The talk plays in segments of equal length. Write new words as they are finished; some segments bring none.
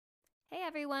Hey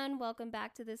everyone, welcome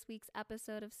back to this week's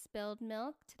episode of Spilled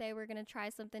Milk. Today we're going to try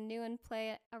something new and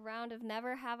play a round of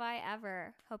Never Have I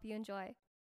Ever. Hope you enjoy.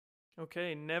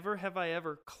 Okay, never have I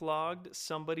ever clogged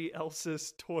somebody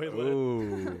else's toilet.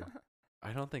 Ooh,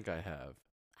 I don't think I have,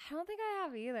 I don't think I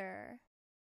have either.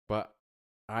 but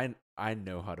I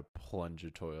know how to plunge a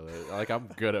toilet. Like, I'm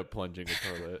good at plunging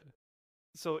a toilet.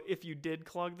 So if you did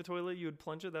clog the toilet, you would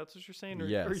plunge it? That's what you're saying?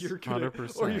 Yes, or you're good at-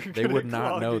 100%. or you're They good would at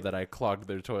not know clogging? that I clogged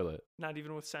their toilet. Not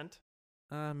even with scent?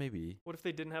 Maybe. What if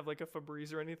they didn't have like a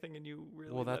Febreze or anything and you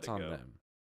really Well, let that's it on go? them.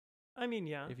 I mean,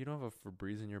 yeah. If you don't have a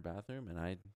Febreze in your bathroom and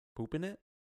I poop in it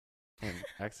and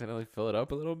accidentally fill it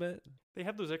up a little bit, They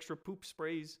have those extra poop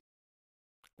sprays.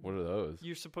 what are those?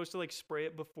 You're supposed to like spray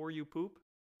it before you poop.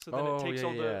 So then Oh, it takes yeah,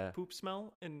 all yeah. the poop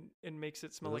smell and makes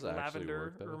it smell Those like actually lavender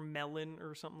work, or though? melon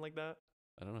or something like that.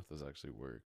 I don't know if those actually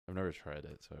work. I've never tried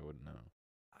it, so I wouldn't know.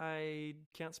 I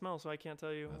can't smell, so I can't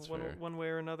tell you That's fair. one way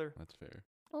or another. That's fair.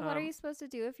 Well, what are Um, you supposed to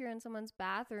do if you're in someone's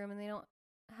bathroom and they don't,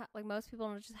 like most people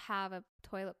don't just have a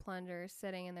toilet plunger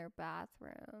sitting in their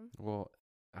bathroom? Well,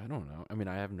 I don't know. I mean,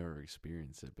 I have never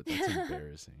experienced it, but that's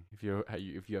embarrassing. If you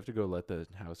have to go let the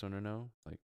house owner know,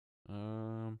 like,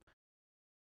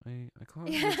 I clogged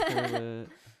your toilet.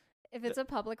 If it's a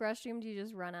public restroom, do you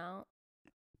just run out?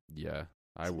 Yeah,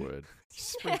 I would.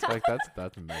 Sprint. Like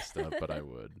that's messed up, but I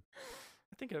would.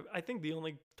 I think the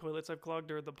only toilets I've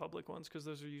clogged are the public ones because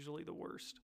those are usually the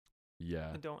worst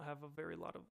Yeah, and don't have a very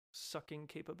lot of sucking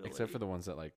capability. except for the ones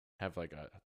that like have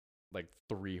like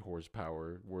 3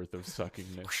 horsepower worth of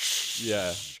suckingness.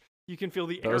 Yeah, You can feel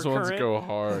the those air ones current. go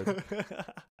hard.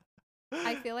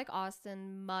 I feel like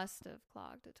Austin must have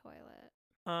clogged a toilet.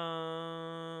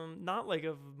 Not like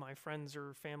of my friends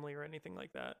or family or anything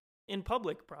like that. In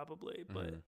public, probably,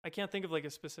 but Mhm. I can't think of like a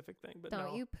specific thing. But Don't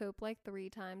no, you poop like 3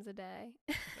 times a day?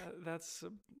 that's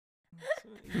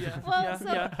yeah. Well, yeah, so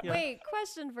yeah, yeah. wait,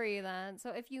 question for you then. So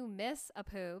if you miss a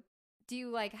poop, do you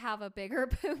like have a bigger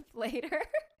poop later?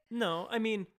 No, I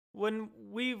mean when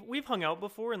we've hung out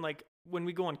before, and like when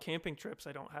we go on camping trips,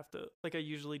 I don't have to like I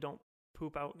usually don't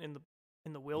poop out in the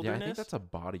Yeah, wilderness. I think that's a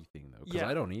body thing though, because Yeah.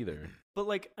 I don't either. But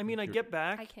like I mean, I You're- get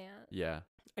back. I can't. Yeah,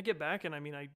 I get back and I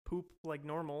mean I poop like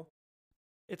normal.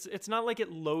 It's not like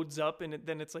it loads up and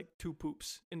then it's like 2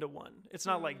 poops into one. It's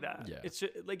not like that. Yeah. It's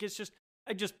just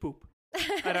I just poop.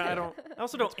 I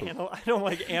also don't poop. I don't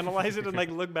like analyze it and like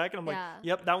look back and I'm Yeah. like,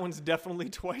 yep, that one's definitely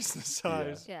twice the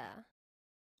size. Yeah.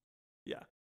 Yeah.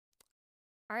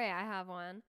 All right, I have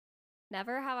one.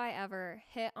 Never have I ever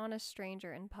hit on a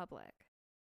stranger in public.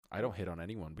 I don't hit on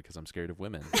anyone because I'm scared of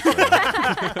women.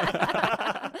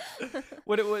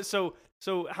 What it was so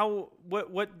how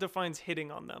what defines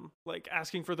hitting on them? Like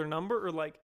asking for their number or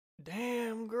like,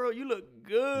 damn girl, you look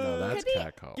good. No, that's Could be-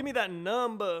 catcalling. Give me that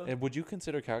number. And would you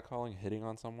consider catcalling hitting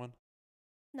on someone?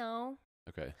 No.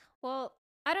 Okay. Well,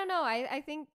 I don't know. I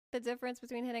think the difference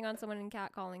between hitting on someone and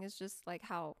catcalling is just like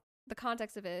how the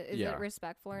context of it. Is Yeah. it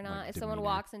respectful or Like not? If someone demeanor.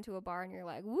 walks into a bar and you're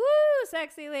like, woo,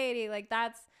 sexy lady, like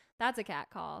that's a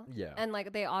catcall. Yeah. And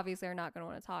like they obviously are not going to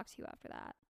want to talk to you after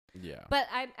that. Yeah. But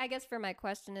I guess for my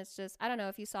question, it's just, I don't know,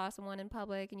 if you saw someone in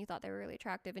public and you thought they were really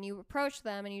attractive and you approached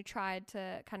them and you tried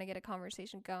to kind of get a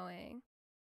conversation going.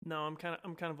 No, I'm kind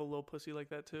of a little pussy like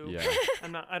that too. Yeah.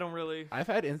 I don't really. I've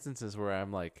had instances where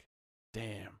I'm like,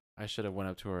 damn, I should have went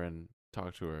up to her and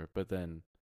talked to her, but then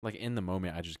like in the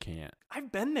moment I just can't.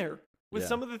 I've been there with Yeah.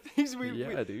 some of the things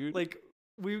Yeah, dude. like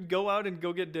we would go out and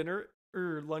go get dinner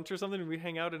or lunch or something and we'd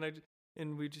hang out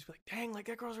and we'd just be like, dang, like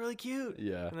that girl's really cute.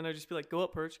 Yeah. And then I'd just be like, go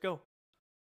up, Perch, go.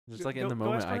 Just like go- in the go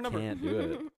moment ask for her I number. can't do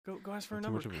it. Go ask for a I'm too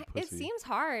number. much of a It pussy. seems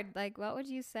hard. Like, what would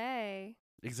you say?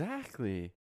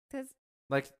 Exactly. Because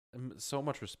Like so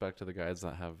much respect to the guys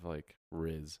that have like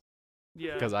Riz,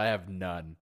 Yeah. because I have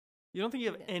none. You don't think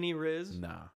you have any Riz?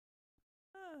 Nah.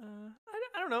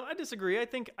 I don't know. I disagree. I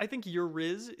think your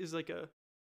Riz is like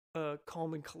a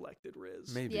calm and collected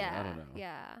Riz. Maybe. yeah, I don't know.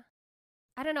 yeah.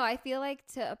 I don't know. I feel like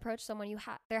to approach someone,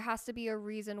 there has to be a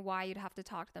reason why you'd have to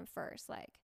talk to them first.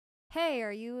 Like, hey,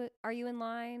 are you in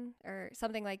line or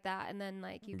something like that? And then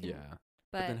like you can. Yeah.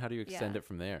 But, But then how do you extend yeah. it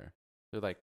from there? They're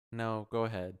like, no, go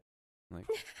ahead. I'm like,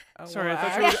 oh, Sorry, well, I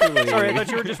thought you were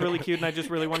actually- just really cute, and I just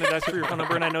really wanted to ask for your phone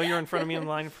number. And I know you're in front of me in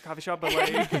line for coffee shop, but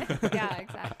like, Yeah,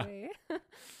 exactly.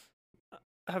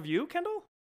 have you, Kendall?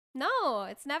 No,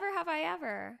 it's never have I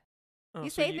ever. Oh, You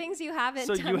so say things you haven't.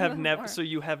 So done you have before. never. So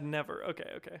you have never.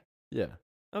 Okay. Yeah.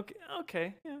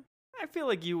 Okay. Yeah. I feel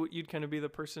like you'd kind of be the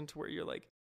person to where you're like,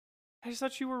 I just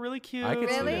thought you were really cute. I could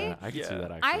see Really? that. I could see Yeah.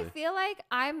 that I actually. feel like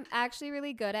I'm actually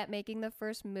really good at making the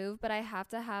first move, but I have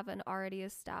to have an already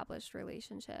established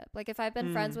relationship. Like if I've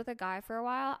been friends with a guy for a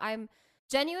while, I'm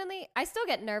genuinely, I still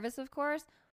get nervous, of course,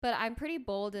 but I'm pretty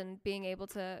bold in being able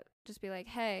to just be like,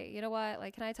 hey, you know what?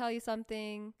 Like, can I tell you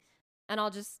something? And I'll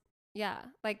just, yeah,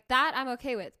 like that I'm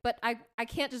okay with. But I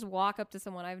can't just walk up to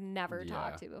someone I've never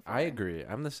talked to before. I agree.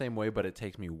 I'm the same way, but it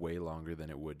takes me way longer than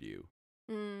it would you.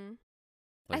 Mm.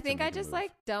 Like, I think to I make a just move.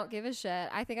 like don't give a shit.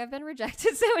 I think I've been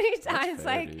rejected so many That's times. fair,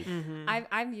 Like dude.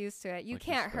 I'm used to it. You Like,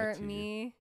 can't respect hurt to you.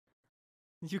 me.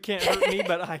 You can't hurt me,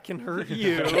 but I can hurt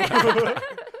you.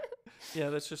 Yeah,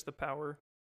 that's just the power.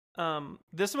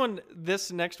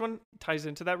 This next one ties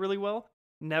into that really well.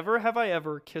 Never have I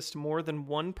ever kissed more than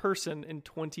one person in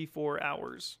 24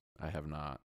 hours. I have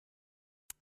not.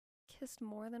 Kissed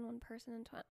more than one person in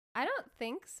 20. I don't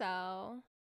think so.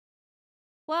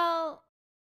 Well,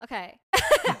 okay.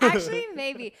 Actually,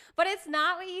 maybe. But it's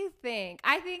not what you think.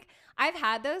 I think I've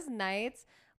had those nights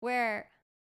where,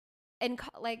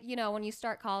 like, you know, when you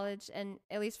start college, and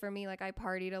at least for me, like, I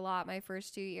partied a lot my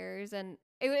first 2 years. And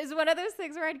it was one of those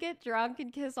things where I'd get drunk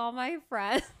and kiss all my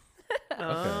friends.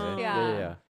 Okay. Yeah.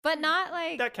 Yeah. But not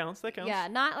like. That counts. Yeah,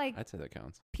 not like I'd say that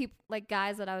counts. people, like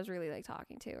guys that I was really like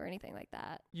talking to or anything like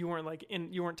that. You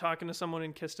weren't talking to someone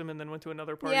and kissed him and then went to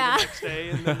another party Yeah. the next day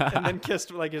and then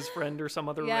kissed like his friend or some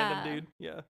other Yeah. random dude.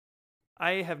 Yeah.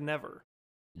 I have never.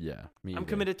 Yeah. Me I'm either.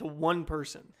 committed to one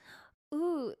person.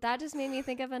 Ooh, that just made me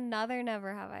think of another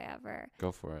never have I ever.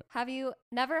 Go for it.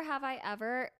 Never have I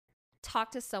ever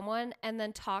talked to someone and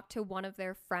then talked to one of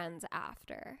their friends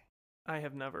after? I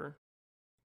have never.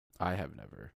 I have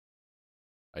never.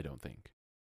 I don't think.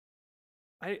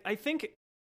 I think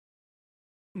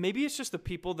maybe it's just the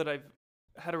people that I've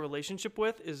had a relationship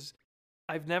with is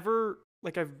I've never,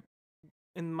 like,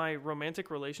 in my romantic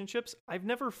relationships, I've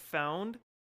never found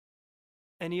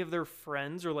any of their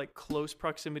friends or like close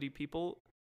proximity people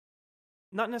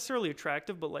not necessarily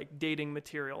attractive, but like dating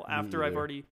material after I've either.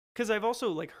 already, because I've also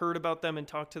like heard about them and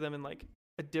talked to them in like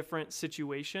a different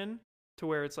situation to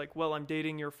where it's like, well, I'm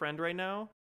dating your friend right now.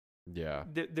 Yeah.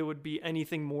 There would be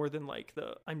anything more than like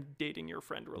the I'm dating your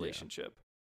friend relationship.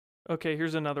 Okay,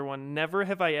 here's another one. Never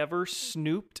have I ever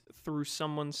snooped through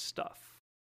someone's stuff.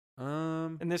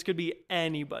 And this could be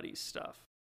anybody's stuff.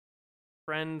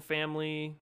 Friend,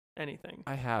 family, anything.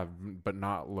 I have, but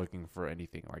not looking for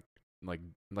anything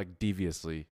like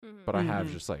deviously. But I have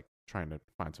Mhm. just like trying to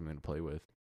find something to play with.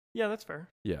 Yeah, that's fair.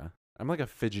 Yeah. I'm like a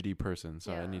fidgety person,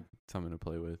 so Yeah. I need something to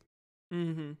play with.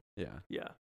 Mm-hmm. Yeah. Yeah.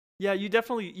 Yeah, you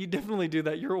definitely do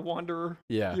that. You're a wanderer.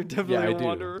 Yeah. You're definitely I a do.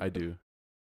 wanderer. I do.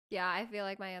 Yeah, I feel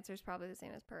like my answer is probably the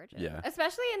same as Puurich. Yeah.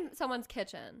 Especially in someone's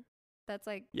kitchen. That's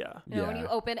like, Yeah. you know, when Yeah. you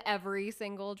open every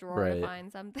single drawer to Right.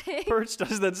 find something. Perch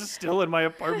does that still in my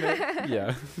apartment.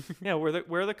 Yeah. Yeah,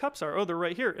 where the cups are. Oh, they're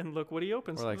right here. And look what he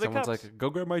opens. Or like the someone's cups. like,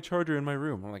 go grab my charger in my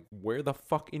room. I'm like, where the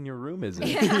fuck in your room is it?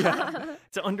 Yeah.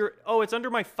 It's under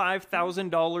my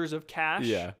 $5,000 of cash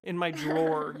Yeah. in my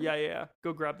drawer. Yeah.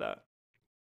 Go grab that.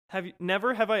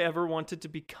 Never have I ever wanted to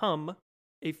become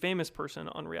a famous person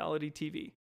on reality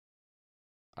TV.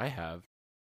 I have.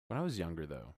 When I was younger,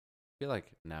 though, I feel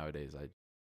like nowadays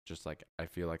I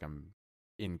feel like I'm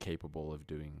incapable of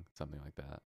doing something like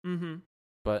that. Mm-hmm.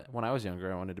 But when I was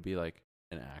younger, I wanted to be like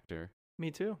an actor.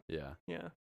 Me too. Yeah. Yeah.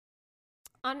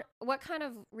 On what kind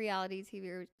of reality TV,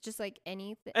 or just like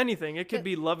anything? Anything. It could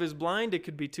be Love is Blind. It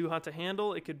could be Too Hot to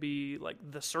Handle. It could be like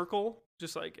The Circle.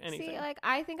 Just like anything. See, like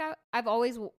I think I've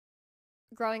always,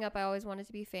 growing up, I always wanted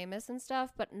to be famous and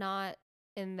stuff, but not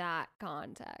in that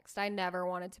context. I never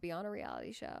wanted to be on a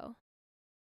reality show.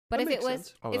 But That if it makes was,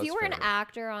 sense. Oh, if that's you were an fair.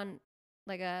 actor on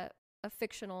like a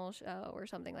fictional show or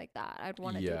something like that, I'd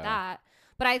want to do Yeah. that.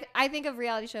 But I think of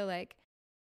reality show like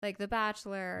The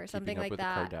Bachelor or Keeping something Up like with the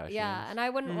that. Yeah, Kardashians. and I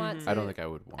wouldn't want Mhm. to. I don't think I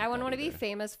would want I wouldn't that want to be either.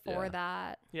 famous for Yeah.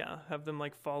 that. Yeah. Have them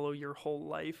like follow your whole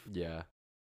life. Yeah.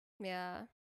 Yeah.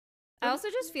 I also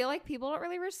just feel like people don't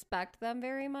really respect them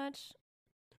very much.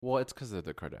 Well, it's because they're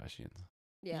the Kardashians.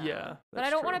 Yeah. Yeah, But I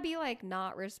that's don't want to true. be like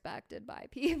not respected by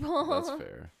people. That's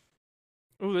fair.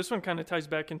 Oh, this one kind of ties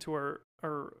back into our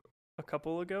a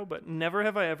couple ago, but never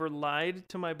have I ever lied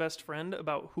to my best friend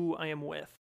about who I am with.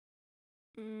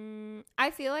 I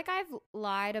feel like I've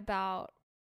lied about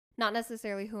not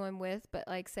necessarily who I'm with, but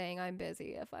like saying I'm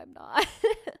busy if I'm not.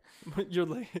 You're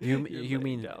like You you're laying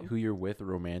mean down. who you're with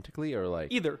romantically or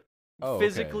like Either Oh, okay.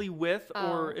 physically with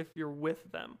Oh. or if you're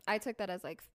with them. I took that as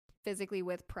like physically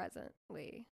with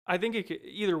presently. I think it could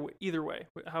either way,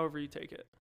 however you take it.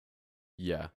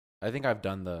 Yeah. I think I've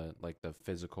done the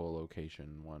physical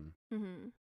location one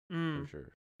Mm-hmm. for sure,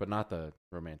 but not the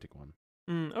romantic one.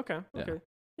 Okay. Yeah. Okay.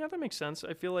 Yeah, that makes sense.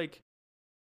 I feel like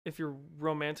if you're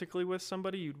romantically with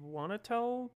somebody, you'd want to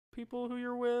tell people who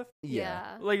you're with,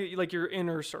 Yeah. like your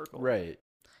inner circle. Right.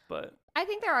 But I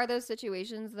think there are those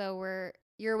situations though where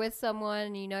you're with someone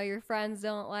and you know your friends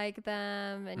don't like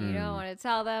them and you don't want to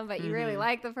tell them, but you really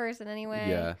like the person anyway.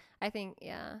 Yeah. I think,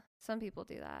 some people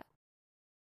do that.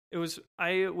 It was,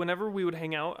 whenever we would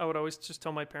hang out, I would always just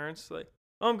tell my parents, like,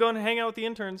 oh, I'm going to hang out with the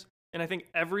interns. And I think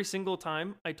every single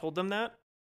time I told them that,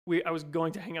 I was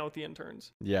going to hang out with the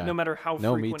interns. Yeah. No matter how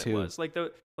No, frequent me it too. was.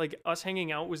 Like us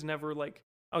hanging out was never like,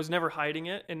 I was never hiding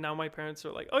it. And now my parents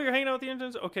are like, oh, you're hanging out with the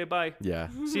interns? Okay, bye. Yeah.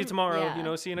 See you tomorrow.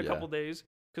 Yeah. See you in a Yeah. couple days.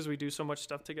 Because we do so much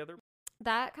stuff together.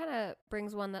 That kind of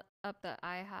brings one up that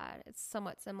I had. It's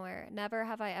somewhat similar. Never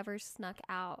have I ever snuck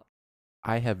out.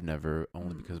 I have never,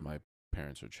 only because my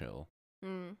parents are chill.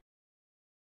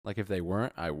 Like, if they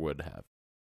weren't, I would have.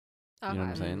 Okay. You know what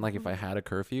I'm saying? Like, if I had a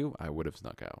curfew, I would have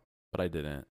snuck out. But I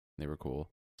didn't. They were cool.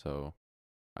 So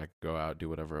I could go out, do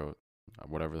whatever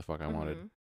the fuck I wanted.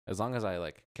 As long as I,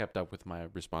 like, kept up with my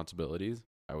responsibilities,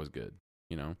 I was good,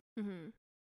 you know?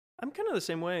 I'm kind of the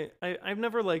same way. I've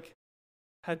never, like,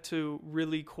 had to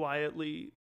really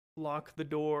quietly lock the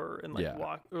door and, like,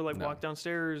 walk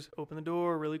downstairs, open the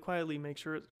door really quietly, make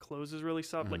sure it closes really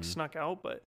soft, like, snuck out.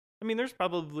 But, I mean, there's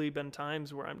probably been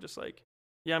times where I'm just like,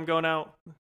 yeah, I'm going out.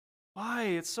 Why?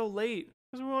 It's so late.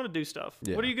 Because we want to do stuff.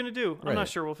 Yeah. What are you going to do? I'm not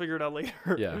sure. We'll figure it out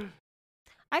later. Yeah.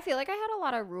 I feel like I had a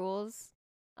lot of rules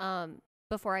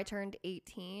before I turned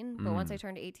 18. But once I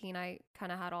turned 18, I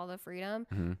kind of had all the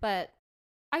freedom. But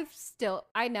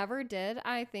I never did,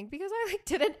 I think, because I like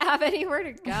didn't have anywhere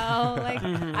to go. Like,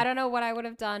 I don't know what I would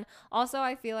have done. Also,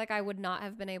 I feel like I would not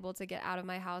have been able to get out of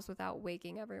my house without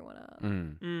waking everyone up.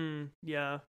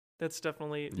 Yeah. That's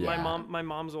definitely my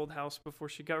mom's old house before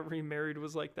she got remarried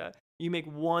was like that. You make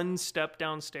one step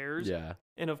downstairs,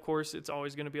 and of course it's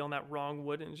always going to be on that wrong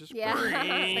wood, and it's just Yeah.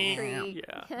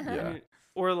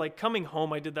 Or like coming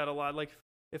home, I did that a lot. Like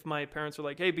if my parents were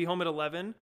like, "Hey, be home at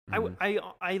 11,"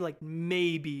 I like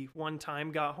maybe one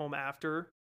time got home after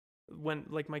when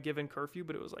like my given curfew,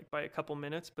 but it was like by a couple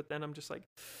minutes. But then I'm just like,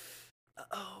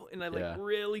 oh, and I like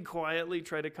really quietly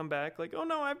try to come back. Like, oh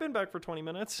no, I've been back for 20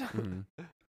 minutes.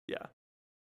 Yeah.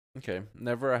 Okay.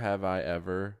 Never have I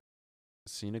ever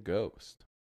seen a ghost.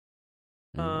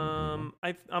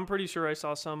 I'm pretty sure I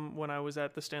saw some when I was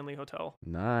at the Stanley Hotel.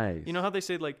 Nice. You know how they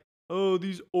say like, oh,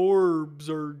 these orbs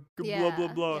are blah blah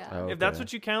blah. Yeah. Okay. If that's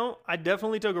what you count, I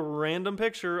definitely took a random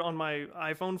picture on my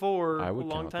iPhone 4 a long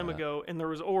count time that. ago, and there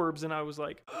was orbs, and I was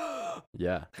like,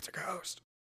 Yeah. that's a ghost.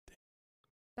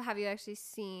 But have you actually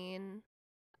seen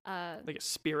Like a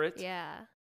spirit? Yeah.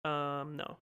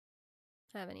 No.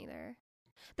 I haven't either.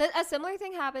 A similar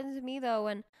thing happened to me though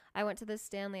when I went to the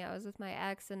Stanley. I was with my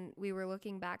ex and we were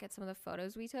looking back at some of the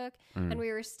photos we took, and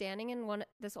we were standing in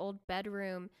this old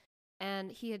bedroom,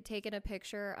 and he had taken a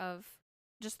picture of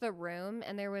just the room,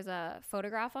 and there was a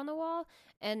photograph on the wall,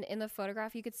 and in the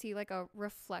photograph you could see like a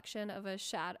reflection of a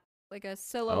shadow, like a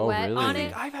silhouette really? on I it.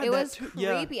 think I've had It that was too.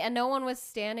 creepy, Yeah. and no one was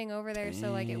standing over there,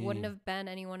 so like it wouldn't Dang. have been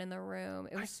anyone in the room.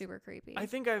 It was super creepy. I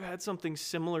think I've had something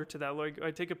similar to that. Like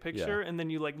I take a picture and then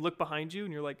you like look behind you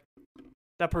and you're like,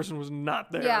 that person was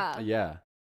not there. Yeah.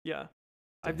 Yeah.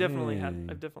 I've definitely had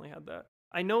that.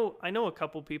 I know a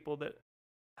couple people that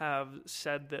have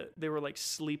said that they were like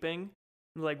sleeping,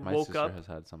 like My woke sister up. has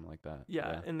had something like that.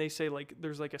 Yeah, and they say like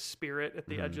there's like a spirit at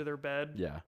the edge of their bed.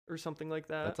 Yeah. Or something like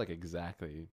that. That's like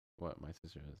exactly what my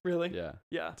sister has. Really? Yeah.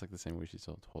 Yeah. It's like the same way she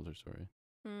told her story.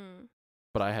 Hmm.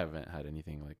 But I haven't had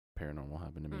anything like paranormal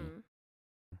happen to me.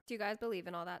 Do you guys believe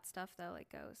in all that stuff though, like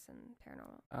ghosts and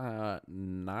paranormal?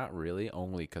 Not really,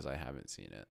 only because I haven't seen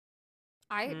it.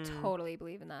 I totally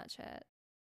believe in that shit.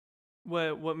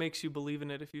 What makes you believe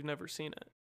in it if you've never seen it?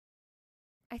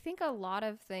 I think a lot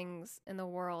of things in the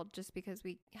world, just because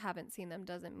we haven't seen them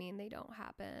doesn't mean they don't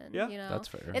happen. Yeah, you know? That's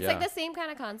fair. It's yeah. like the same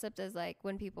kind of concept as like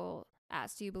when people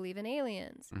ask, do you believe in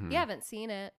aliens? Mhm. You haven't seen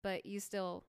it, but you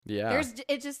still, Yeah.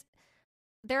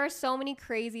 there are so many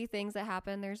crazy things that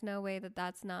happen. There's no way that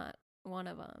that's not one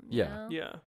of them. You Yeah. know?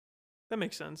 Yeah. That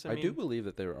makes sense. I do believe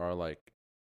that there are like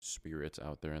spirits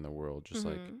out there in the world, just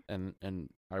like, and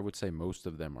I would say most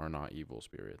of them are not evil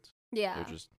spirits. Yeah. They're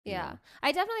just, Yeah.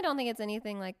 I definitely don't think it's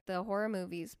anything like the horror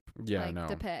movies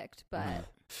depict, but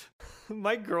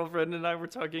My girlfriend and I were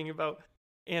talking about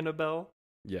Annabelle,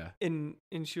 Yeah. and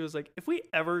she was like, if we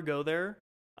ever go there,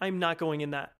 I'm not going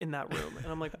in that room. And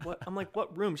I'm like, what? I'm like,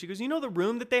 what room? She goes, you know the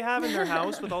room that they have in their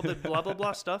house with all the blah blah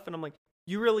blah stuff. And I'm like,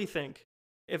 you really think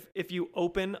if you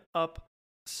open up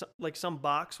like some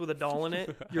box with a doll in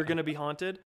it, you're gonna be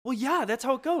haunted? Well, yeah, that's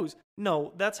how it goes.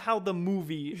 No, that's how the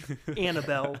movie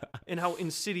Annabelle and how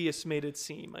Insidious made it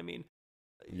seem. I mean,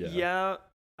 yeah,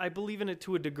 I believe in it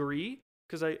to a degree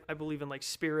because I believe in like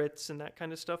spirits and that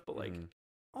kind of stuff. But like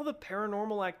all the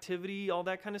paranormal activity, all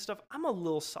that kind of stuff, I'm a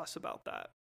little sus about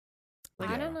that.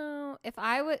 Like, I don't know if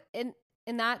I would in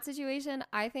that situation.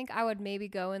 I think I would maybe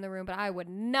go in the room, but I would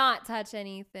not touch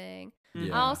anything.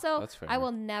 Yeah, Also, that's fair. I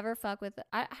will never fuck with.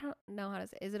 I don't know how to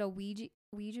say. Is it a Ouija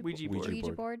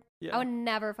board? Yeah. I would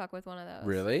never fuck with one of those.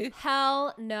 Really?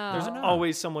 Hell no. There's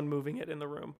always someone moving it in the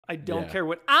room. I don't care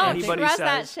what I don't anybody trust says.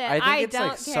 that shit. I think it's don't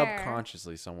like care.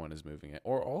 subconsciously someone is moving it,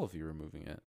 or all of you are moving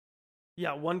it.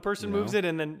 Yeah, one person moves it,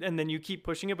 and then you keep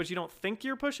pushing it, but you don't think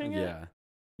you're pushing it.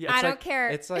 Yeah. I don't care.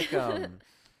 It's like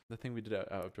the thing we did at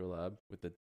Outdoor Lab with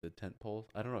the tent pole.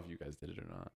 I don't know if you guys did it or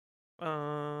not.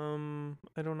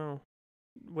 I don't know.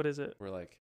 What is it? Where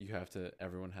like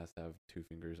everyone has to have 2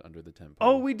 fingers under the tent pole.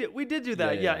 Oh, we did do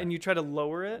that. Yeah. And you try to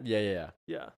lower it. Yeah.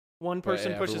 One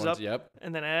person pushes up,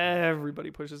 and then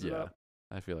everybody pushes it up.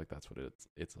 I feel like that's what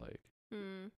it's like.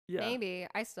 Yeah. Maybe.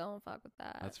 I still don't fuck with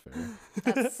that. That's fair.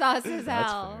 That's sus as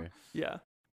That's hell. fair. Yeah.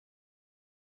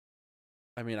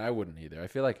 I mean, I wouldn't either. I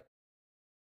feel like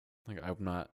I'm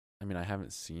not. I mean, I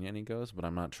haven't seen any ghosts, but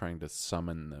I'm not trying to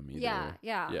summon them either.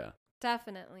 Yeah.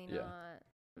 Definitely not. Yeah.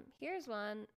 Here's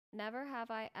one. Never have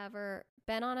I ever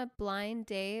been on a blind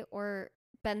date or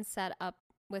been set up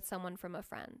with someone from a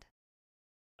friend.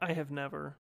 I have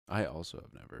never. I also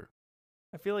have never.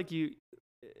 I feel like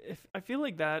I feel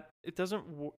like that it doesn't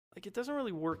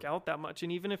really work out that much,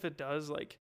 and even if it does,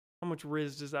 like, how much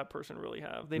riz does that person really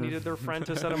have? They needed their friend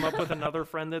to set them up with another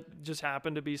friend that just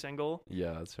happened to be single.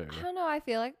 Yeah, that's fair. I don't know. I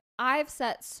feel like I've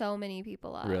set so many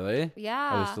people up. Really?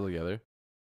 Yeah. Are they still together?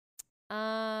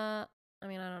 I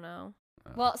mean, I don't know.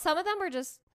 Well, some of them were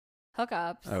just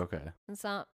hookups. Oh, okay. And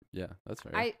some. Yeah, that's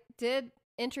fair. I did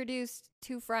introduce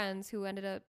 2 friends who ended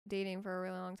up dating for a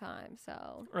really long time.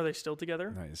 So. Are they still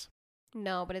together? Nice.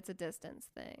 No, but it's a distance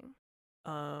thing.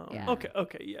 Yeah.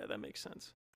 Okay, yeah, that makes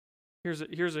sense. Here's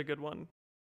a good one.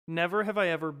 Never have I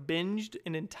ever binged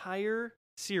an entire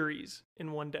series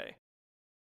in one day.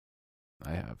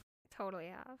 I have. Totally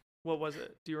have. What was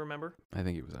it? Do you remember? I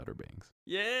think it was Outer Banks.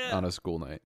 Yeah. On a school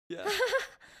night. Yeah.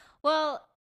 Well,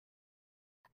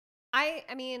 I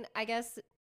mean, I guess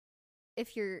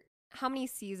how many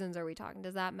seasons are we talking?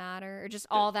 Does that matter? Or just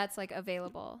all that's like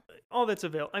available? All that's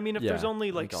available. I mean, if there's only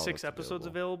I like think all 6 that's episodes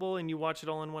available and you watch it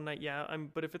all in one night, yeah.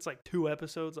 But if it's like 2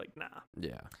 episodes, like, nah.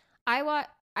 Yeah.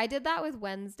 I did that with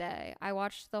Wednesday. I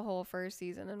watched the whole first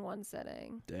season in one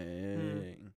sitting.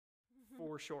 Dang.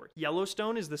 For sure.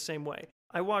 Yellowstone is the same way.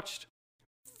 I watched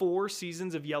 4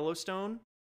 seasons of Yellowstone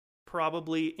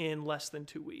probably in less than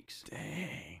 2 weeks.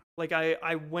 Dang. Like,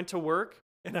 I went to work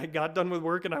and I got done with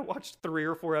work and I watched 3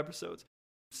 or 4 episodes.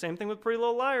 Same thing with Pretty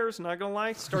Little Liars, not gonna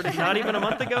lie. Started not even a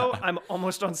month ago. I'm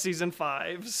almost on season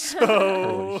 5. So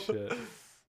Holy shit.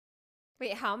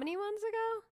 Wait, how many months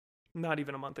ago? not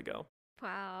even a month ago.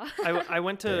 Wow. I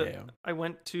went to Damn. I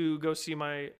went to go see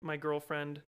my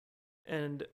girlfriend,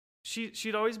 and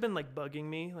she'd always been like bugging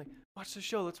me, like, watch the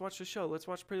show, let's watch the show, let's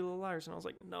watch Pretty Little Liars, and I was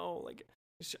like, no, like,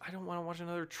 I don't want to watch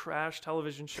another trash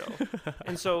television show.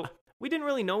 And so we didn't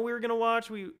really know what we were gonna watch.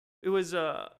 It was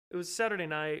Saturday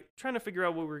night, trying to figure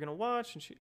out what we were gonna watch, and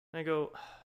I go,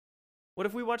 what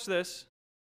if we watch this,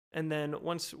 and then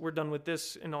once we're done with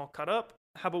this and all caught up,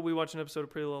 how about we watch an episode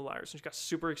of Pretty Little Liars? And she got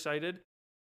super excited.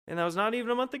 And that was not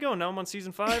even a month ago. Now I'm on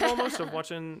season 5 almost of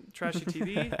watching trashy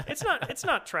TV. It's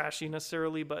not trashy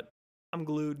necessarily, but I'm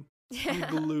glued. I'm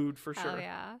glued for sure. Oh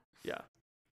yeah. Yeah.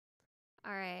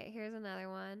 All right, here's another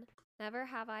one. Never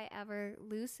have I ever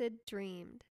lucid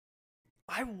dreamed.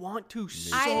 I want to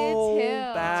so I do too.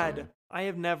 bad. I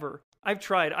have never. I've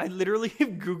tried. I literally have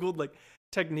Googled like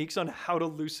techniques on how to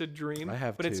lucid dream. I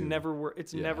have but it's too. never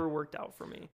never worked out for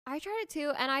me. I tried it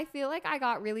too, and I feel like I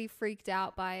got really freaked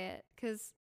out by it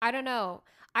because I don't know.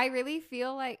 I really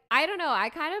feel like I don't know. I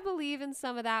kind of believe in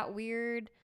some of that weird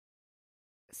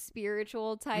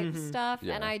spiritual type stuff,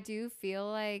 Yeah. and I do feel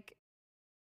like.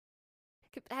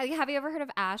 Have you ever heard of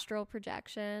astral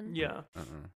projection? Yeah.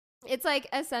 It's like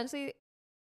essentially,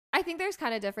 I think there's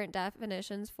kind of different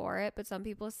definitions for it, but some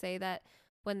people say that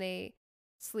when they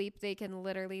sleep, they can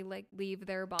literally like leave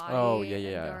their body. Oh, yeah, and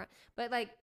yeah. go around. But like,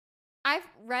 I've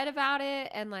read about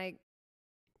it and like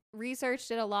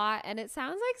researched it a lot, and it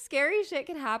sounds like scary shit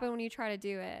can happen when you try to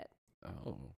do it.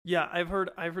 Oh. Yeah, I've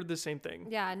heard the same thing.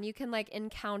 Yeah, and you can like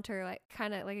encounter like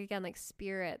kind of like again like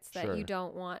spirits that Sure. you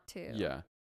don't want to. Yeah.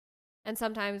 And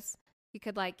sometimes you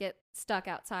could like get stuck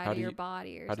outside of your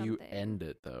body or How something. do you end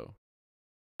it though?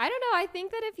 I don't know. I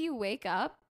think that if you wake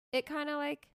up, it kind of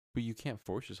like. But you can't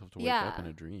force yourself to wake up in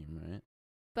a dream, right?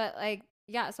 But like,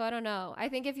 yeah. So I don't know. I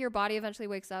think if your body eventually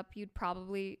wakes up, you'd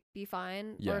probably be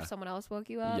fine. Yeah. Or if someone else woke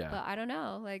you up. Yeah. But I don't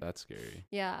know. Like That's scary.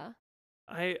 Yeah.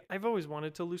 I've always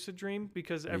wanted to lucid dream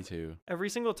because Me too. every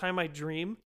single time I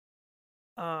dream,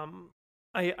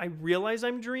 I realize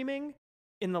I'm dreaming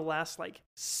in the last like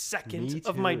second Me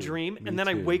of my too. dream, Me and then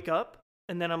I too. wake up,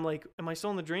 and then I'm like, am I still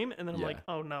in the dream? And then I'm Yeah. like,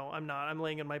 oh no, I'm not. I'm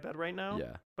laying in my bed right now.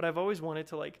 Yeah. But I've always wanted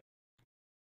to like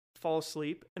fall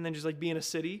asleep and then just like be in a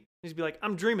city and just be like,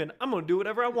 I'm dreaming. I'm gonna do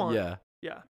whatever I want. Yeah.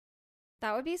 Yeah.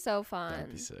 That would be so fun.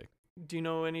 That'd be sick. Do you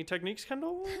know any techniques,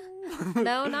 Kendall?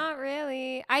 No, not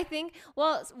really. I think,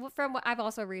 well, from what I've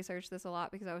also researched this a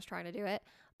lot because I was trying to do it,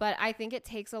 but I think it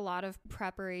takes a lot of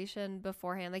preparation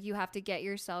beforehand. Like you have to get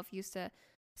yourself used to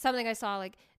something I saw,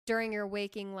 like during your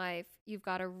waking life, you've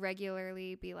got to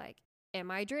regularly be like, am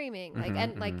I dreaming? Like,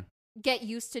 and like get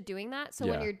used to doing that. So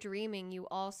when Yeah. you're dreaming, you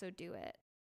also do it.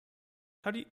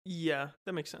 How do you? Yeah,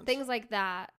 that makes sense. Things like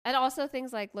that. And also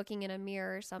things like looking in a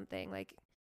mirror or something, like,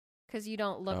 because you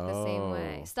don't look the same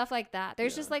way. Oh. Stuff like that.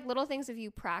 There's Yeah. just like little things if you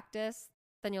practice,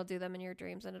 then you'll do them in your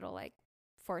dreams and it'll like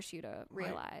force you to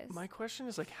realize. My question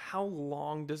is like, how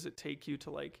long does it take you to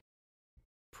like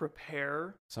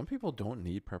prepare? Some people don't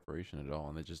need preparation at all,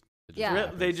 and they just Yeah.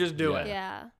 happens. They just do it.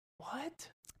 Yeah.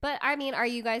 What? But I mean, are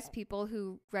you guys people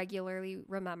who regularly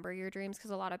remember your dreams?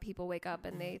 Because a lot of people wake up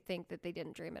and they think that they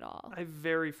didn't dream at all. I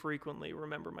very frequently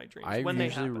remember my dreams I when they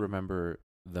usually happen. remember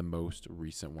the most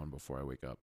recent one before I wake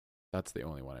up. That's the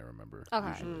only one I remember. Okay.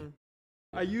 Usually. Mm.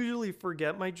 I usually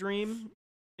forget my dream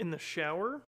in the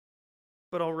shower,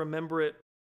 but I'll remember it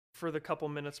for the couple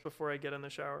minutes before I get in the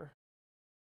shower.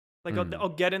 Like I'll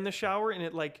get in the shower and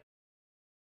it like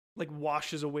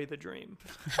washes away the dream.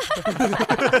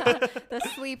 The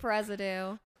sleep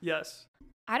residue. Yes.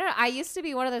 I used to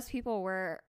be one of those people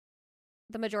where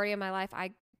the majority of my life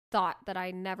I thought that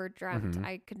I never dreamt.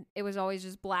 It was always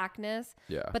just blackness.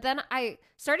 Yeah. But then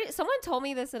someone told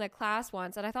me this in a class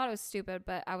once and I thought it was stupid,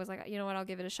 but I was like, you know what, I'll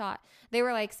give it a shot. They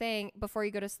were like saying before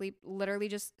you go to sleep, literally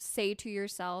just say to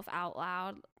yourself out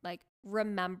loud, like,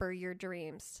 remember your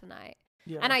dreams tonight.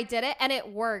 Yeah. And I did it and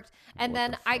it worked. And What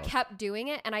then the I fuck? kept doing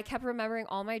it and I kept remembering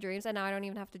all my dreams and now I don't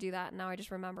even have to do that. And now I just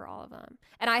remember all of them.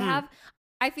 And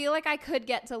I feel like I could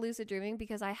get to lucid dreaming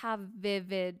because I have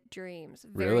vivid dreams.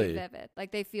 Very Really? vivid.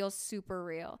 Like they feel super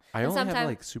real. I And only have sometimes-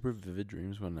 like super vivid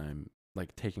dreams when I'm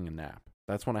like taking a nap.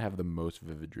 That's when I have the most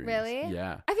vivid dreams. Really?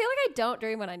 Yeah. I feel like I don't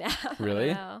dream when I nap. I don't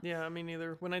Really? know. Yeah, me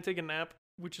neither. When I take a nap,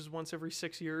 which is once every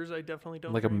 6 years, I definitely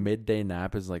don't Like a dream. midday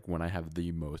nap is like when I have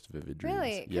the most vivid dreams.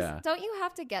 Really? 'Cause Yeah. don't you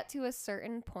have to get to a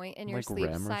certain point in your Like sleep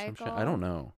REM or some cycle shit. I don't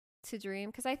know. to dream?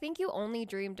 Because I think you only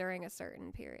dream during a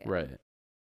certain period. Right.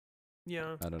 Yeah.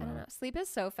 I don't I don't know. know. Sleep is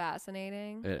so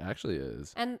fascinating. It actually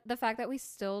is. And the fact that we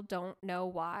still don't know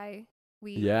why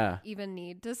we Yeah. even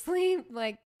need to sleep,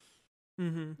 like,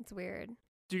 Mm-hmm. it's weird.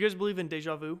 Do you guys believe in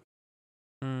deja vu?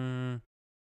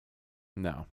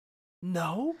 No.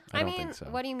 No. I don't mean, think so.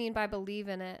 what do you mean by believe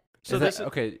in it? So Is this that,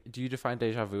 okay, do you define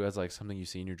deja vu as like something you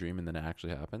see in your dream and then it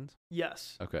actually happens?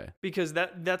 yes, Okay. because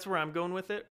that's where I'm going with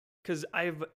it. Because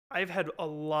I've had a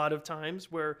lot of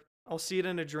times where I'll see it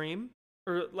in a dream,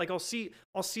 or like I'll see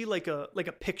like a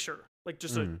picture, like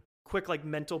just a quick like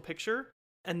mental picture,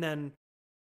 and then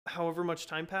however much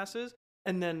time passes,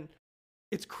 and then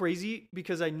it's crazy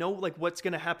because I know like what's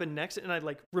gonna happen next, and I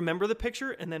like remember the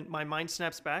picture, and then my mind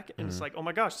snaps back, and it's like, oh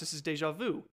my gosh, this is deja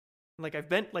vu. Like I've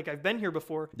been here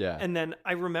before. Yeah. And then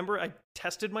I remember I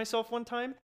tested myself one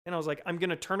time, and I was like, I'm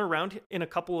gonna turn around in a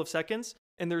couple of seconds,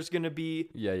 and there's gonna be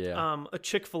a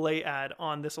Chick-fil-A ad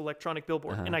on this electronic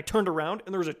billboard. And I turned around,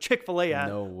 and there was a Chick-fil-A ad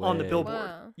No on the way. billboard.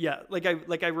 Wow. Yeah, like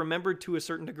I remembered to a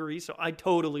certain degree, so I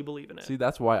totally believe in it. See,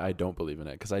 that's why I don't believe in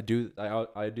it, because I do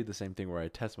the same thing where I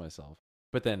test myself,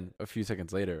 but then a few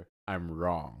seconds later I'm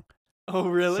wrong. Oh,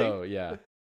 really? So yeah,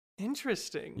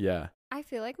 Interesting. yeah. I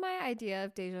feel like my idea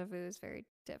of deja vu is very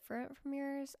different from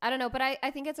yours. I don't know, but I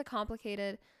think it's a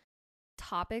complicated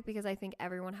topic because I think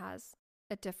everyone has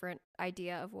a different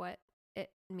idea of what it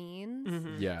means.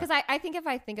 Mhm. Yeah. Because I think if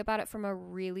I think about it from a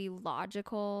really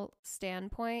logical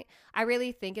standpoint, I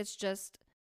really think it's just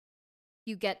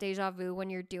you get deja vu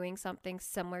when you're doing something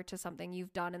similar to something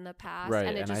you've done in the past. Right,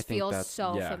 And it and I just think feels that's-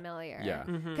 so yeah, familiar. yeah.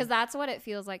 Mhm. Because that's what it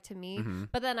feels like to me. Mhm.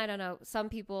 But then I don't know. Some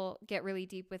people get really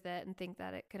deep with it and think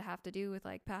that it could have to do with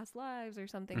like past lives or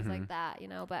some things like Mhm. that, you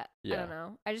know. But I Yeah. don't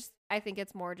know. I think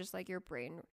it's more just like your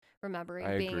brain remembering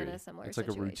I being agree. in a similar It's like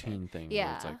a situation. routine thing. Yeah.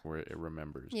 Where it's like where it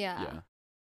remembers. Yeah.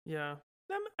 Yeah.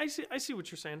 I see what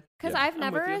you're saying. Because Yeah. I've I'm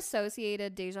never with you.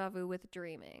 associated deja vu with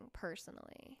dreaming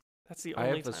personally. That's the I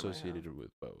only have time associated it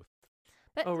with both.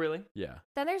 But Oh, really? Yeah.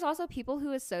 then there's also people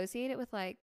who associate it with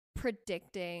like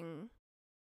predicting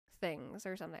things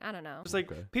or something. I don't know. It's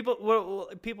like Okay.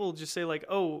 people just say like,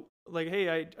 oh, like, hey,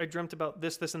 I dreamt about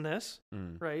this, and this,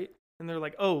 right? And they're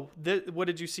like, oh, what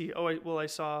did you see? Oh, I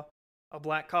saw a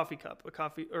black coffee cup,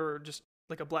 or just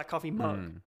like a black coffee mug,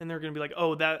 and they're going to be like,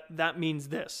 oh, that means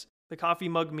this. The coffee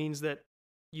mug means that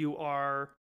you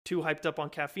are too hyped up on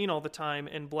caffeine all the time,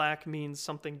 and black means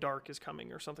something dark is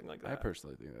coming or something like that. I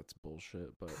personally think that's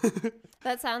bullshit, but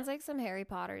That sounds like some Harry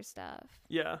Potter stuff.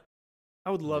 yeah. I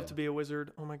would love to be a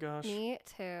wizard. Oh my gosh. Me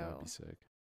too. that'd be sick.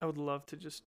 I would love to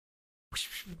just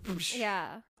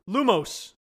Yeah.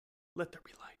 Lumos. Let there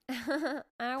be light.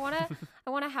 I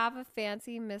wanna have a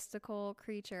fancy mystical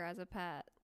creature as a pet.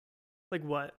 Like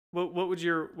what? What would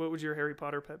your Harry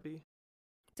Potter pet be?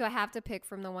 Do I have to pick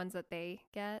from the ones that they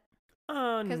get?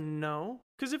 No.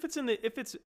 Because if it's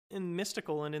in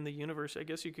mystical and in the universe, I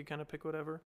guess you could kind of pick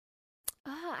whatever.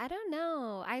 I don't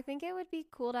know. I think it would be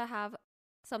cool to have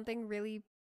something really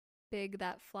big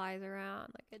that flies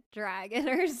around, like a dragon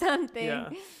or something. Yeah.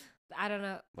 I don't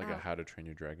know. Like a How to Train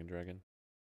Your Dragon dragon?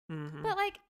 Mm-hmm. But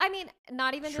like, I mean,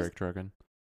 not even Shrek dragon?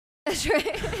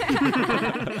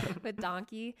 with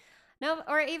donkey. No,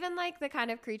 or even like the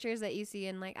kind of creatures that you see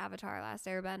in like Avatar: Last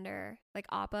Airbender, like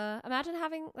Appa. Imagine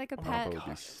having like a pet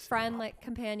friend, like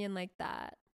companion like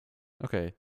that.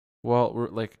 Okay. Well,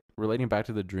 relating back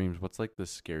to the dreams, what's like the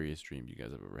scariest dream you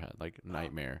guys have ever had? Like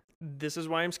nightmare. This is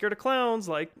why I'm scared of clowns.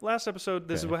 Like last episode,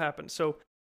 this is what happened. So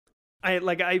I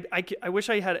wish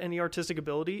I had any artistic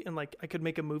ability and like I could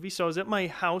make a movie. So I was at my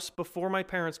house before my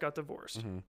parents got divorced.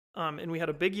 Mm-hmm. And we had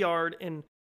a big yard and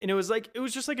it was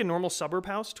just like a normal suburb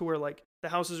house to where like the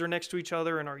houses are next to each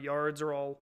other and our yards are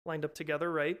all lined up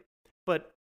together, right?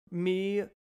 But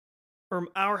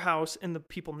our house and the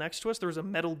people next to us, there was a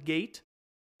metal gate.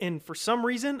 And for some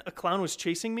reason, a clown was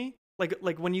chasing me.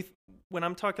 Like when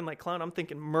I'm talking like clown, I'm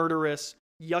thinking murderous,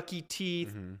 yucky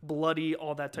teeth, bloody,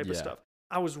 all that type of stuff.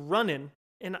 I was running,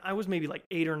 and I was maybe like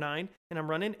 8 or 9, and I'm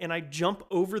running, and I jump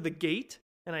over the gate.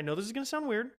 And I know this is gonna sound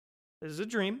weird. This is a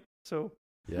dream, so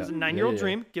it's a 9-year-old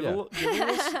dream. Give it a little,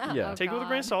 take it with a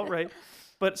grain of salt, right?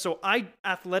 But so I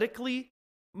athletically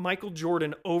Michael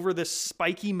Jordan over this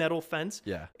spiky metal fence.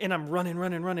 Yeah. And I'm running,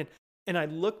 and I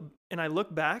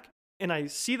look back. And I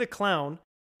see the clown,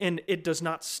 and it does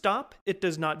not stop. It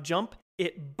does not jump.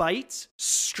 It bites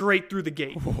straight through the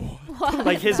gate.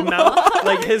 Like his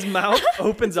mouth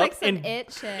opens up and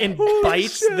bites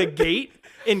the gate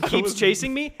and keeps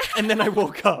chasing me. And then I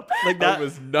woke up like that. I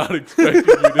was not expecting you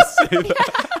to say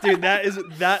that, dude.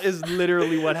 That is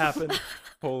literally what happened.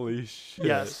 Holy shit!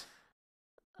 Yes.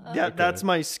 That's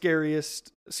my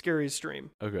scariest dream.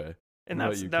 Okay. And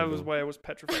that was why I was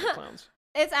petrified of clowns.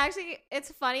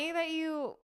 It's funny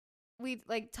that we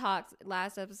like talked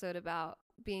last episode about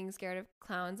being scared of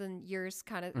clowns, and yours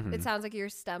kind of it sounds like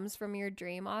yours stems from your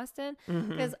dream, Austin,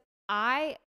 because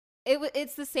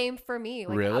it's the same for me.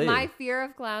 Like really? My fear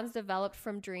of clowns developed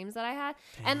from dreams that I had.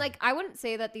 Damn. And like I wouldn't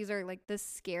say that these are like the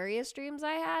scariest dreams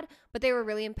I had, but they were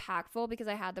really impactful because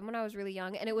I had them when I was really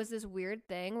young, and it was this weird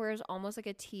thing where it was almost like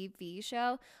a TV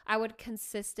show. I would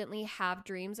consistently have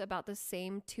dreams about the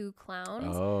same 2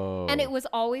 clowns. Oh. And it was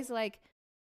always like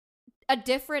a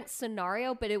different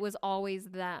scenario, but it was always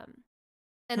them.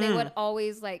 And they would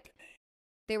always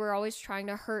they were always trying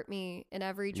to hurt me in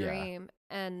every dream.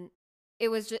 And it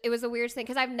was a weird thing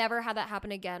because I've never had that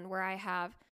happen again where I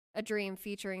have a dream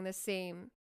featuring the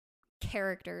same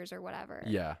characters or whatever.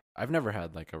 Yeah. I've never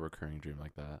had like a recurring dream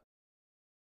like that.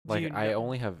 Like I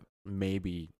only have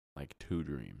maybe like 2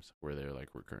 dreams where they're like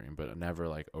recurring, but never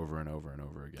like over and over and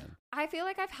over again. I feel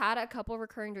like I've had a couple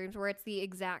recurring dreams where it's the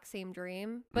exact same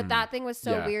dream, but that thing was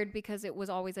so weird because it was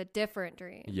always a different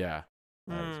dream. Yeah.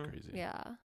 That was crazy. Yeah.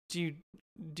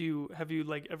 Have you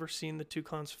like ever seen the 2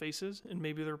 clowns' faces and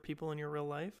maybe there are people in your real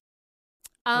life?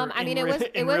 I mean, it was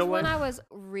when I was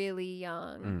really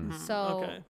young, so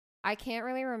okay. I can't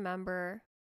really remember,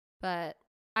 but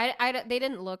they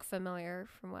didn't look familiar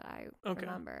from what I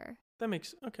remember. That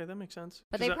makes sense.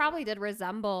 But they probably did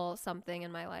resemble something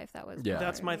in my life that was. Yeah,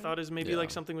 that's my thought. Is maybe like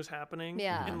something was happening.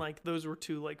 Yeah, and like those were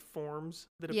 2 like forms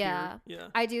that appeared. Yeah,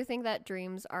 I do think that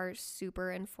dreams are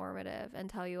super informative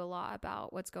and tell you a lot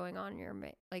about what's going on in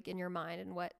your mind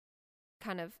and what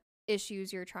kind of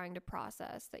issues you're trying to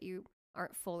process that you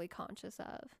aren't fully conscious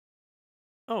of.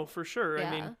 Oh, for sure. Yeah.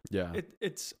 I mean, yeah,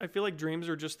 it's. I feel like dreams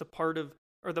are just the part of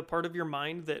your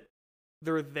mind that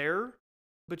they're there,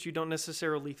 but you don't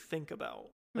necessarily think about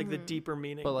like the deeper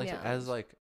meaning. But like as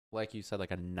like you said,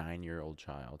 like a 9-year-old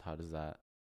child, how does that?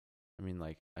 I mean,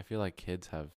 like I feel like kids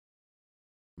have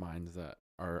minds that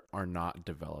are not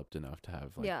developed enough to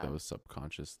have like those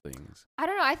subconscious things. I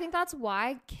don't know. I think that's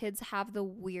why kids have the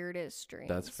weirdest dreams.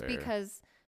 That's fair. Because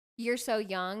you're so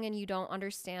young and you don't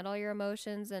understand all your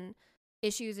emotions and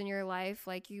issues in your life.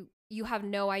 Like you have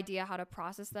no idea how to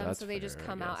process them. That's so they fair, just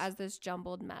come out as this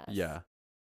jumbled mess. Yeah.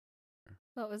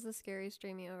 What was the scariest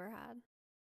dream you ever had?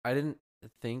 I didn't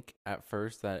think at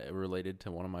first that it related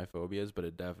to one of my phobias, but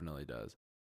it definitely does.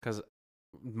 Because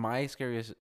my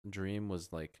scariest dream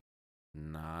was like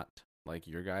not like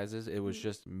your guys's. It was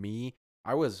just me.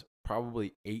 I was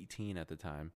probably 18 at the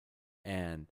time,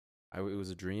 and it was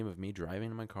a dream of me driving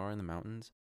in my car in the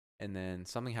mountains, and then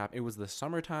something happened. It was the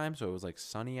summertime, so it was like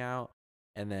sunny out,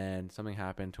 and then something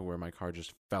happened to where my car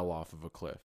just fell off of a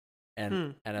cliff.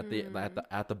 And at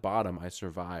the bottom I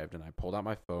survived, and I pulled out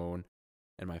my phone,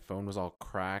 and my phone was all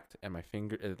cracked, and my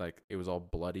finger it was all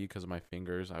bloody because of my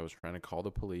fingers. I was trying to call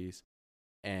the police,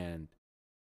 and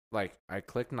like I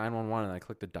clicked 911 and I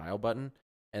clicked the dial button,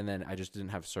 and then I just didn't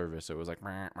have service. So it was like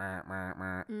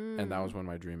and that was when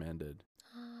my dream ended,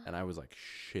 and I was like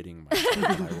shitting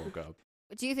myself when I woke up.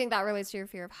 Do you think that relates to your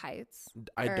fear of heights?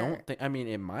 I don't think. I mean,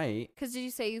 it might. Because did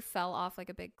you say you fell off like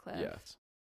a big cliff? Yes,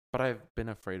 but I've been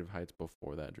afraid of heights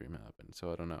before that dream happened,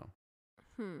 so I don't know.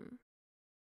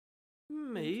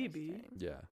 Maybe.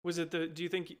 Yeah. Was it do you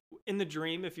think in the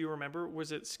dream, if you remember,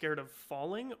 was it scared of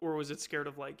falling, or was it scared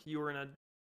of like you were in a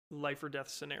life or death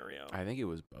scenario? I think it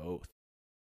was both.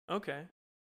 Okay.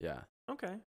 Yeah.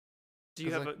 Okay. Do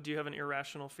you have an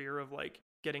irrational fear of like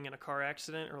getting in a car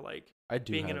accident, or like I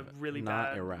do being have, in a really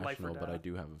not bad irrational, life or death? but I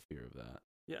do have a fear of that.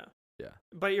 Yeah. Yeah.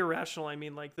 By irrational, I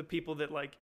mean like the people that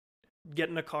like get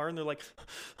in a car and they're like,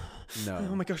 no,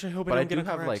 oh my gosh, I hope but I I don't get do in a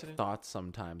car have like accident. thoughts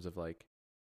sometimes of like,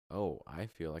 oh, I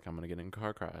feel like I'm gonna get in a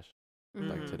car crash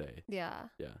like today. Yeah.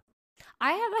 Yeah.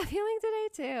 I had that feeling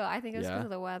today too. I think it was because Yeah? of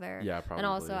the weather. Yeah, probably. And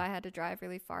also I had to drive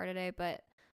really far today, but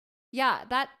yeah,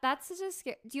 that's just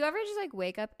scary. Do you ever just like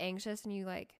wake up anxious and you're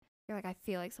like I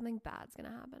feel like something bad's gonna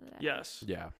happen today? Yes.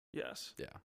 Yeah. Yes.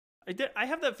 Yeah. I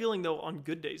have that feeling though on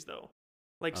good days though.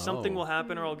 Like something will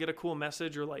happen, or I'll get a cool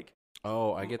message, or like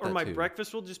I get that or my too.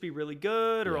 breakfast will just be really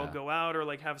good, or I'll Yeah. go out, or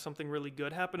like have something really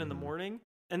good happen in the morning,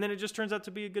 and then it just turns out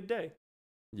to be a good day.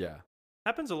 Yeah.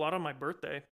 Happens a lot on my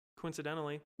birthday,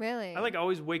 coincidentally. Really? I like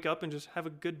always wake up and just have a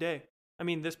good day. I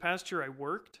mean, this past year I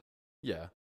worked, Yeah.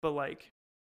 but like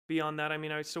beyond that, I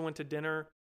mean, I still went to dinner.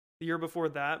 The year before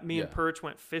that, me and Yeah. Puurich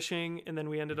went fishing, and then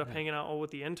we ended up hanging out all with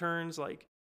the interns. Like,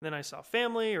 then I saw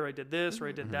family, or I did this, or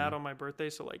I did that on my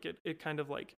birthday. So like it kind of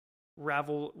like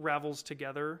ravels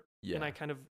together, Yeah. and I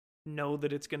kind of know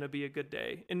that it's going to be a good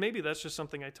day. And maybe that's just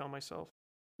something I tell myself.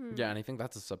 Yeah, and I think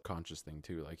that's a subconscious thing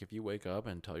too. Like if you wake up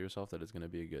and tell yourself that it's gonna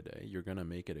be a good day, you're gonna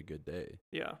make it a good day.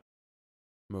 Yeah.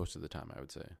 Most of the time, I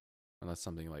would say, unless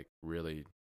something like really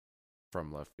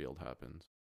from left field happens.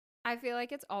 I feel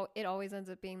like it always ends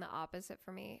up being the opposite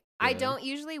for me. Really? I don't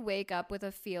usually wake up with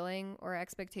a feeling or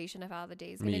expectation of how the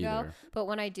day's Me gonna go. either. But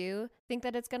when I do think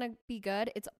that it's gonna be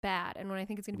good, it's bad. And when I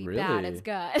think it's gonna be Really? bad, it's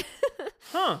good.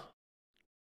 Huh.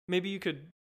 Maybe you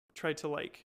could try to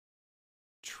like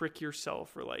trick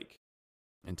yourself, or like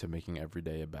Into making every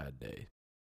day a bad day.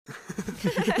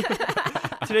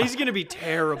 today's going to be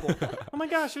terrible. Oh my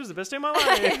gosh, it was the best day of my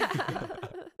life.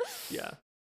 Yeah.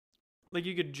 Like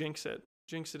you could jinx it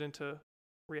into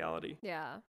reality.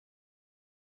 Yeah.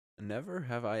 Never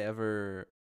have I ever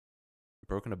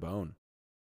broken a bone.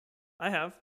 I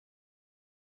have.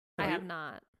 I you? have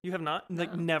not. You have not?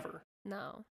 Like No. never.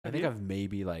 No. I Have think you? I've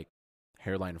maybe like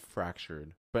hairline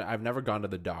fractured, but I've never gone to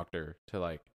the doctor to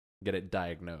like get it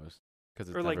diagnosed because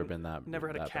it's Or, like, never been that. Never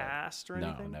had a that bad. cast or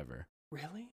anything? No, never.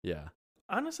 Really? Yeah,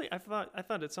 Honestly, I thought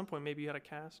at some point maybe you had a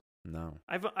cast. no.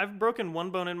 I've broken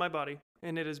one bone in my body,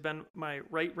 and it has been my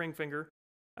right ring finger.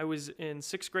 I was in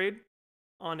 6th grade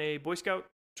on a Boy Scout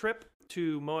trip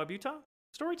to Moab, Utah.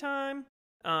 Story time.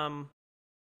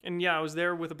 And yeah, I was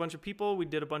there with a bunch of people. We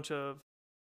did a bunch of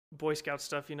Boy Scout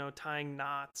stuff, tying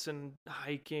knots and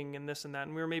hiking and this and that.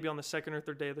 And we were maybe on the 2nd or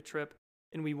 3rd day of the trip,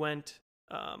 and we went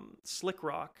Slick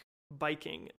Rock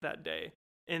biking that day.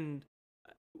 And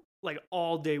like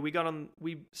all day we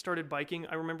started biking.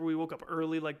 I remember we woke up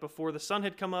early, like before the sun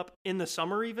had come up in the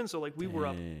summer even. So like we were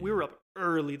up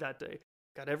early that day.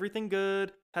 Got everything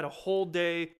good. Had a whole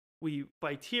day. We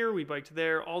biked here, we biked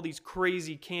there. All these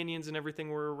crazy canyons and everything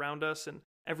were around us, and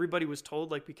everybody was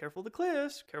told like, be careful of the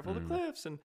cliffs, careful of the cliffs.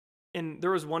 And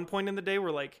there was one point in the day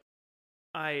where like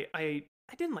I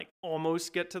didn't like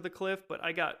almost get to the cliff, but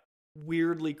I got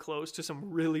weirdly close to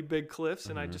some really big cliffs,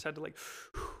 and I just had to like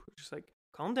just like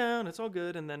calm down, it's all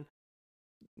good. And then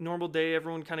normal day,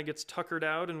 everyone kind of gets tuckered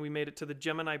out, and we made it to the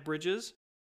Gemini bridges.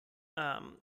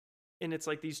 And it's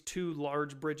like these two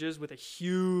large bridges with a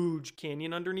huge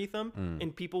canyon underneath them,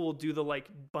 and people will do the like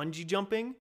bungee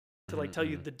jumping to like tell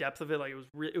you the depth of it. Like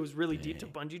it was really deep to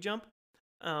bungee jump.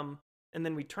 And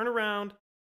then we turn around,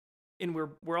 and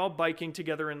we're all biking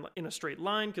together in a straight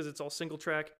line because it's all single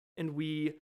track, and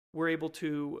we were able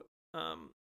to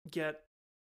get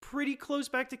pretty close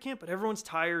back to camp, but everyone's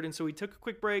tired. And so we took a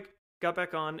quick break, got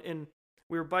back on, and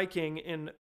we were biking.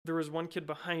 And there was one kid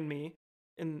behind me,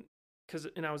 and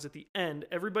I was at the end.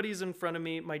 Everybody's in front of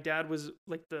me. My dad was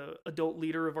like the adult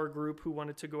leader of our group who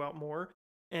wanted to go out more.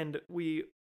 And we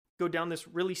go down this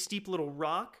really steep little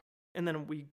rock. And then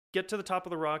we get to the top of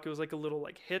the rock. It was like a little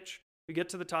like hitch. We get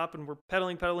to the top and we're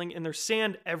pedaling, and there's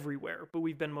sand everywhere, but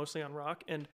we've been mostly on rock.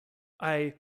 And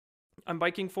I'm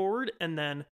biking forward, and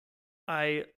then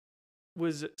there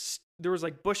was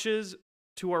like bushes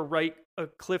to our right, a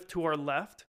cliff to our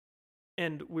left,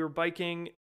 and we were biking,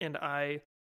 and I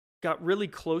got really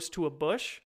close to a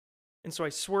bush, and so I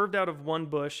swerved out of one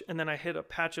bush, and then I hit a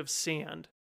patch of sand,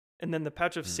 and then the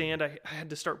patch of sand, I had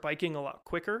to start biking a lot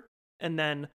quicker, and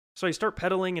then so I start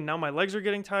pedaling, and now my legs are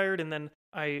getting tired, and then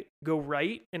I go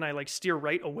right, and I like steer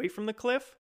right away from the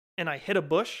cliff, and I hit a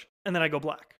bush, and then I go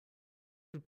black.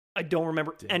 I don't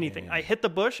remember anything. I hit the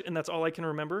bush, and that's all I can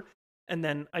remember. And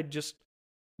then I just,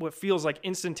 what feels like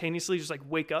instantaneously, just like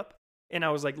wake up. And I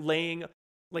was like laying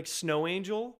like snow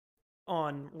angel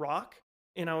on rock.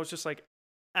 And I was just like,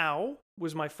 ow,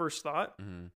 was my first thought.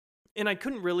 Mm-hmm. And I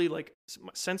couldn't really like,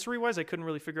 sensory wise, I couldn't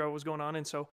really figure out what was going on. And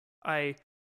so I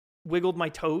wiggled my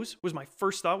toes, was my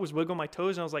first thought, was wiggle my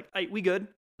toes. And I was like, hey, we good.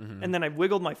 Mm-hmm. And then I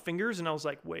wiggled my fingers, and I was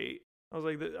like, wait. I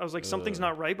was like, something's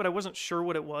not right, but I wasn't sure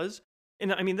what it was.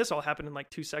 And I mean, this all happened in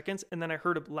like 2 seconds. And then I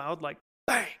heard a loud like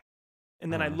bang.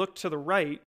 And then I looked to the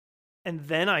right, and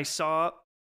then I saw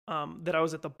that I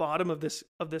was at the bottom of this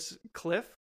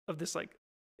cliff, of this like,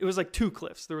 it was like 2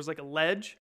 cliffs. There was like a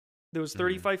ledge. There was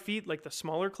 35 feet, like the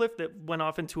smaller cliff that went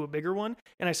off into a bigger one.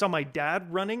 And I saw my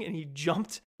dad running, and he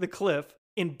jumped the cliff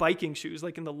in biking shoes,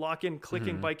 like in the lock-in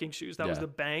clicking biking shoes. That was the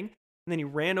bang. And then he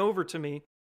ran over to me,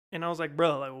 and I was like,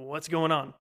 bro, like, what's going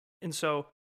on? And so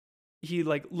he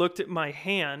like looked at my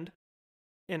hand,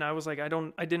 and I was like, I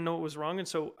didn't know what was wrong. And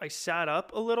so I sat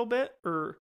up a little bit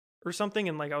or something.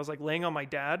 And like, I was like laying on my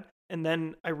dad, and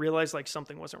then I realized like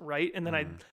something wasn't right. And then I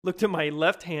looked at my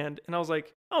left hand, and I was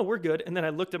like, oh, we're good. And then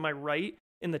I looked at my right,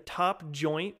 and the top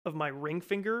joint of my ring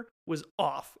finger was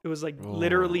off. It was like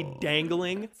literally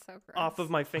dangling off of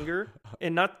my finger.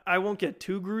 And I won't get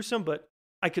too gruesome, but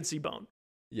I could see bone.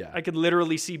 Yeah. I could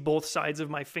literally see both sides of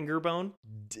my finger bone.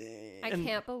 Dang. I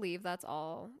can't believe that's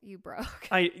all you broke.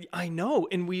 I know.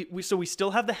 And we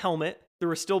still have the helmet. There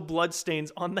were still blood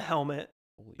stains on the helmet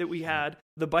that we had.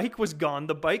 The bike was gone.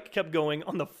 The bike kept going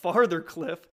on the farther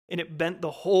cliff, and it bent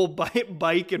the whole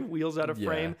bike and wheels out of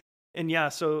frame. And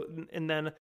and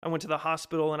then I went to the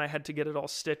hospital, and I had to get it all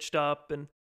stitched up. And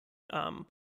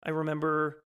I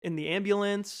remember in the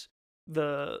ambulance,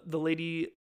 the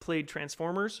lady played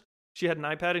Transformers. She had an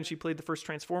iPad, and she played the first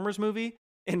Transformers movie.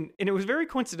 And it was very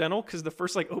coincidental, because the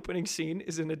first like opening scene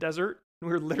is in a desert. We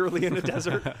were literally in a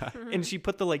desert. And she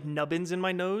put the like nubbins in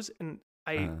my nose, and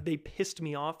they pissed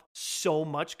me off so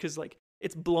much, because like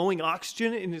it's blowing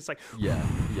oxygen, and it's like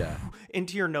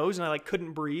into your nose, and I like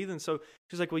couldn't breathe. And so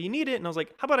she's like, well, you need it. And I was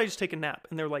like, how about I just take a nap?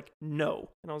 And they're like, no.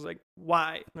 And I was like,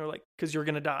 why? And they're like, because you're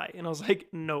gonna die. And I was like,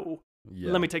 no,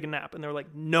 let me take a nap. And they're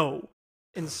like, no.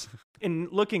 And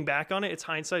looking back on it, it's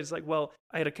hindsight. It's like, well,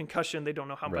 I had a concussion. They don't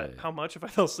know how much. If I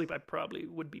fell asleep, I probably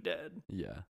would be dead.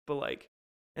 Yeah. But like,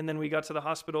 and then we got to the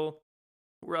hospital.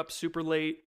 We're up super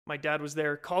late. My dad was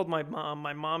there, called my mom.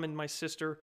 My mom and my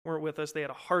sister weren't with us. They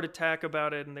had a heart attack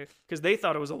about it, and because they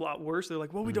thought it was a lot worse. They're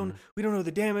like, well, we don't know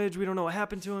the damage. We don't know what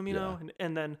happened to him, you know.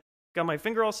 And then got my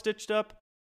finger all stitched up.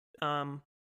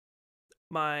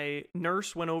 My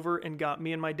nurse went over and got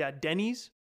me and my dad Denny's.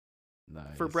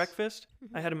 Nice. For breakfast.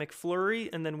 I had a McFlurry,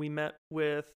 and then we met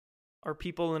with our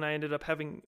people, and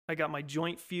I got my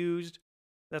joint fused.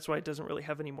 That's why it doesn't really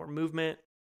have any more movement.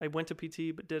 I went to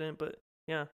PT but didn't. But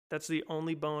yeah, that's the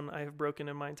only bone I have broken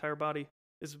in my entire body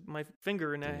is my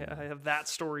finger, and I have that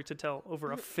story to tell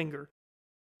over a finger.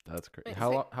 That's crazy.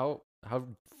 How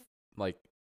like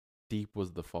deep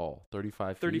was the fall?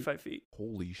 35 feet? 35 feet.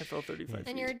 Holy shit. I fell 35 feet.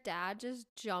 And your dad just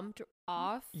jumped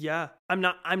off? Yeah. I'm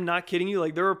not kidding you.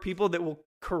 Like, there are people that will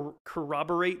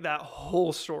corroborate that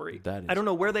whole story. That is I don't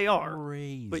know where they are.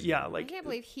 Crazy. But yeah, like, I can't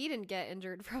believe he didn't get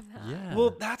injured from that. Yeah.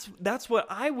 Well, that's what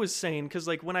I was saying, because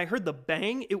like when I heard the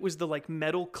bang, it was the like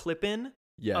metal clip-in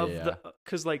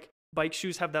because like bike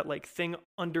shoes have that like thing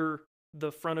under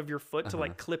the front of your foot to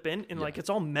like clip in, and like it's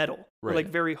all metal or like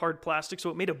very hard plastic, so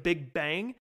it made a big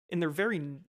bang. And they're very,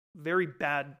 very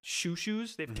bad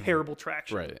shoes. They have terrible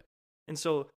traction. Right. And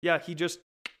so, yeah, he just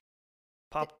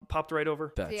popped right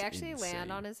over. Did he actually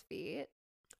land on his feet?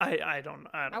 I don't know.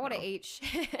 I would have ate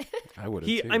shit. I would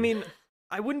have too. I mean,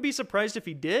 I wouldn't be surprised if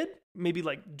he did. Maybe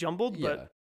like jumbled, but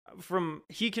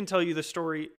he can tell you the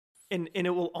story and it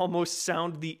will almost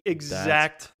sound the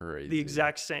exact crazy.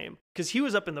 same. Because he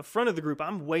was up in the front of the group.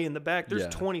 I'm way in the back. There's Yeah.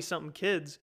 20-something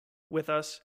kids with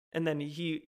us. And then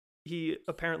he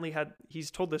apparently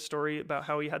he's told this story about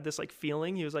how he had this like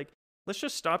feeling. He was like, let's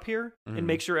just stop here and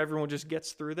make sure everyone just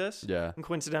gets through this. Yeah. And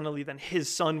coincidentally, then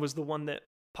his son was the one that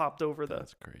popped over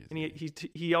That's crazy. and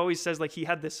he always says like he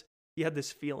had this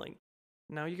feeling.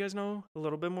 Now you guys know a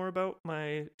little bit more about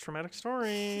my traumatic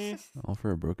story. All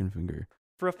for a broken finger.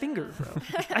 For a finger, bro.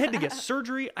 I had to get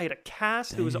surgery. I had a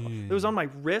cast. It was on my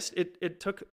wrist. It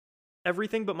took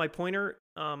everything but my pointer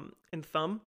and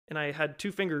thumb, and I had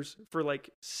 2 fingers for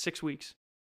like 6 weeks.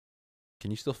 Can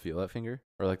you still feel that finger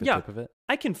or like the Yeah. tip of it?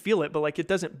 I can feel it, but like it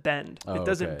doesn't bend. Oh, it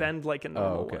doesn't okay. bend like a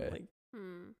normal okay. one. Like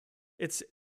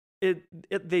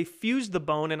they fused the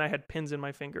bone, and I had pins in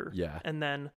my finger. Yeah. And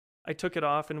then I took it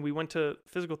off, and we went to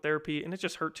physical therapy, and it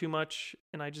just hurt too much,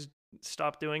 and I just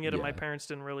stopped doing it. And my Yeah. parents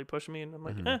didn't really push me, and I'm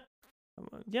like, Mhm.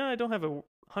 yeah, I don't have a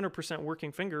 100%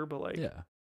 working finger, but like, Yeah.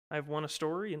 I have 1, a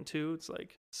story, and 2, it's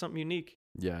like something unique.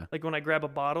 Yeah. Like when I grab a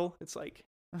bottle, it's like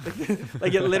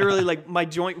like it literally like my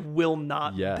joint will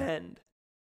not Yeah. bend.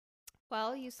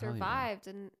 Well, you Hell yeah. survived,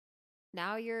 and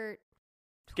now you're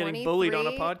Getting bullied on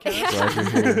a 23. podcast.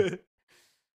 Glad you're here.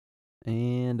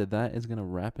 And that is going to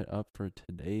wrap it up for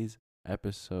today's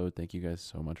episode. Thank you guys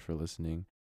so much for listening.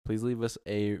 Please leave us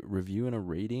a review and a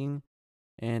rating.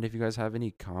 And if you guys have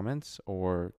any comments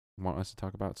or want us to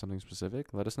talk about something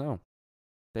specific, let us know.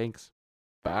 Thanks.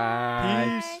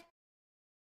 Bye. Peace.